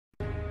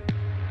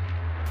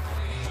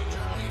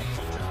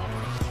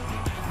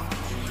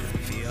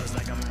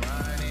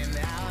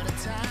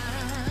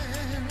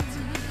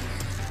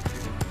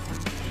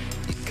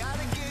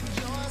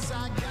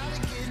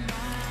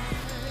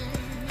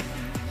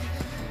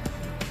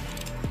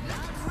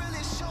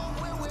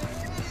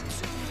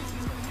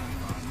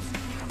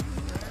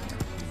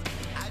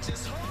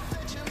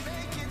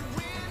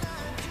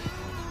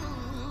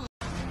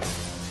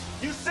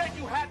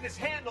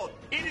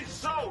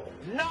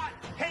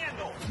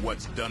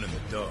What's done in the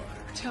dark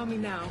Tell me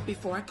now,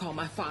 before I call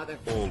my father.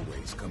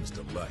 always comes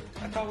to light.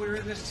 I thought we were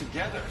in this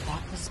together.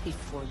 That was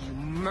before you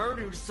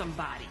murdered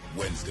somebody.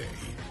 Wednesday,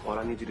 All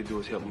I need you to do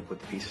is help me put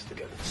the pieces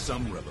together.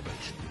 some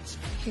revelations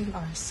You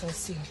are a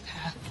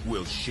sociopath.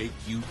 will shake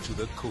you to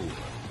the core.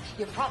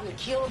 You probably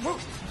killed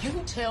Ruth. You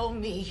tell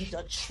me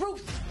the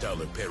truth.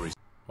 Tyler Perry's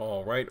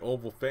All right,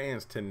 Oval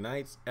fans,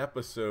 tonight's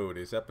episode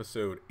is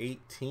episode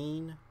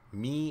 18,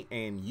 Me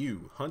and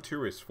You.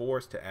 Hunter is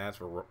forced to ask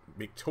for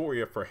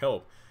Victoria for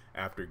help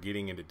after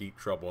getting into deep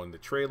trouble. And the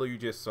trailer you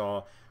just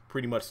saw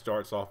pretty much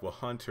starts off with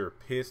Hunter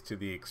pissed to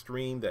the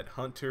extreme that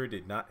Hunter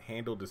did not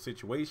handle the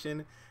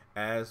situation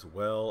as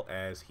well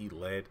as he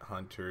led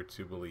Hunter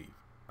to believe.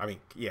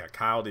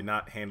 Kyle did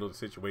not handle the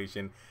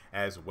situation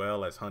as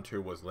well as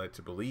Hunter was led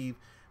to believe,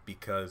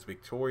 because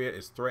Victoria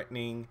is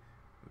threatening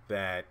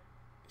that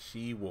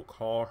she will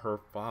call her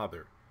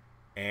father.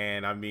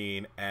 And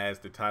as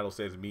the title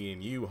says, Me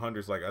and You,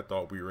 Hunter's like, I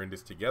thought we were in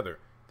this together.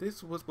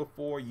 This was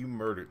before you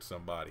murdered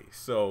somebody.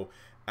 So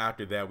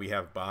after that, we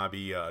have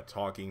Bobby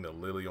talking to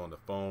Lily on the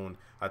phone.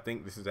 I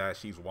think this is as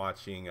she's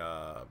watching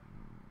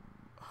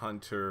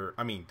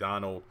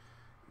Donald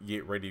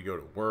get ready to go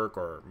to work,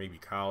 or maybe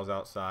Kyle's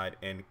outside,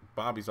 and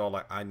Bobby's all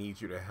like, I need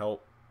you to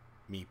help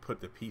me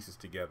put the pieces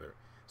together.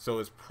 So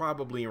it's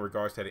probably in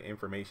regards to the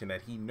information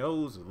that he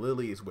knows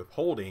Lily is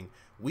withholding.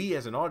 We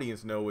as an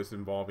audience know it's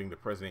involving the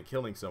president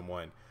killing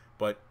someone,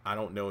 but I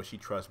don't know if she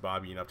trusts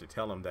Bobby enough to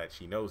tell him that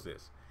she knows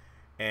this.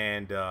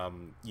 And,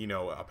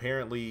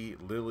 apparently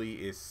Lily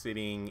is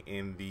sitting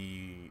in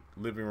the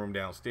living room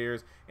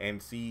downstairs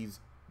and sees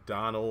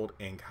Donald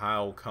and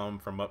Kyle come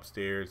from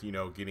upstairs,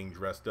 getting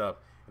dressed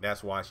up. And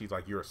that's why she's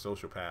like, you're a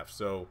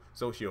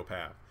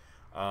sociopath.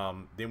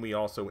 Then we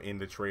also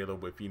end the trailer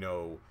with,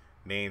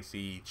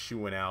 Nancy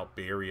chewing out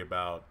Barry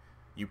about,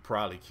 you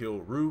probably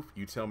killed Ruth,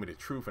 you tell me the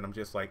truth. And I'm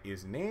just like,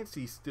 is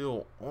Nancy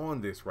still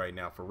on this right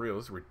now? For real,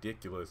 it's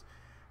ridiculous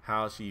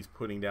how she's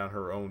putting down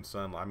her own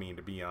son.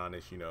 To be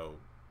honest,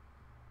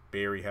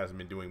 Barry hasn't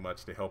been doing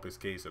much to help his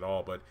case at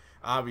all. But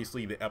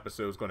obviously the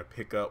episode is going to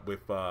pick up with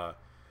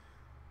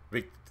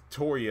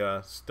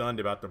Victoria stunned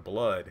about the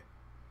blood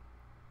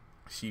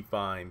she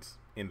finds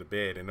in the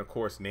bed. And of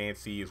course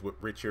Nancy is with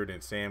Richard,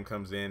 and Sam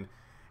comes in.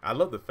 I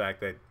love the fact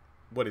that,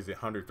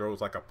 Hunter throws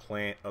like a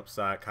plant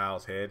upside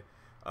Kyle's head.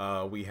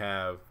 We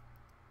have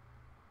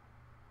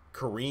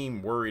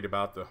Kareem worried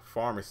about the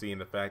pharmacy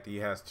and the fact that he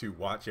has to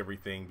watch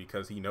everything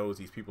because he knows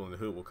these people in the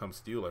hood will come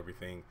steal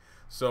everything.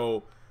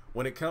 So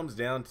when it comes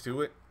down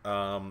to it,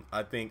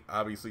 I think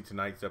obviously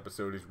tonight's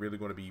episode is really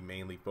going to be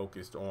mainly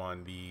focused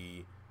on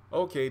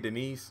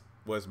Denise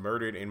was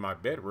murdered in my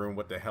bedroom.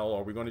 What the hell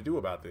are we going to do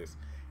about this?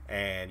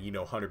 And,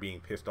 Hunter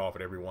being pissed off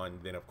at everyone.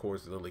 Then, of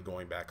course, Lily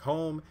going back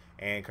home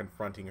and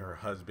confronting her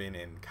husband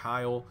and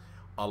Kyle,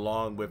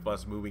 along with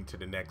us moving to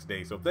the next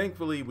day. So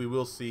thankfully, we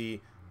will see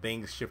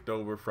things shift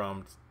over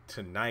from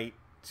tonight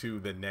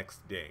to the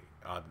next day,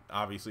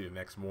 obviously the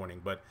next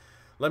morning. But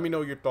let me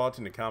know your thoughts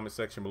in the comment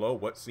section below.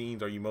 What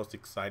scenes are you most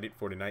excited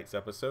for tonight's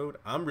episode?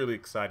 I'm really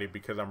excited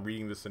because I'm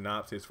reading the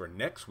synopsis for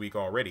next week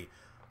already.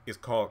 It's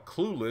called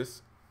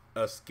Clueless.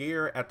 A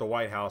scare at the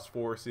White House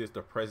forces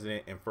the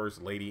president and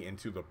first lady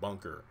into the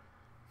bunker.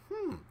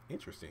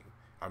 Interesting.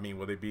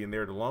 Will they be in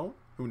there alone?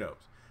 Who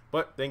knows?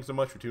 But thanks so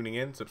much for tuning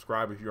in.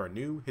 Subscribe if you are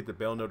new. Hit the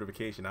bell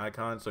notification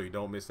icon so you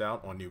don't miss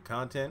out on new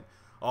content.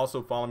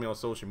 Also follow me on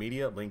social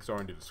media. Links are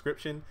in the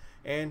description.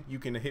 And you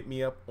can hit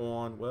me up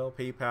on,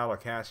 PayPal or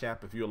Cash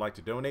App if you would like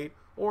to donate.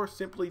 Or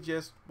simply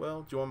just,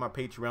 join my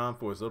Patreon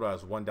for as little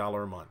as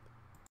 $1 a month.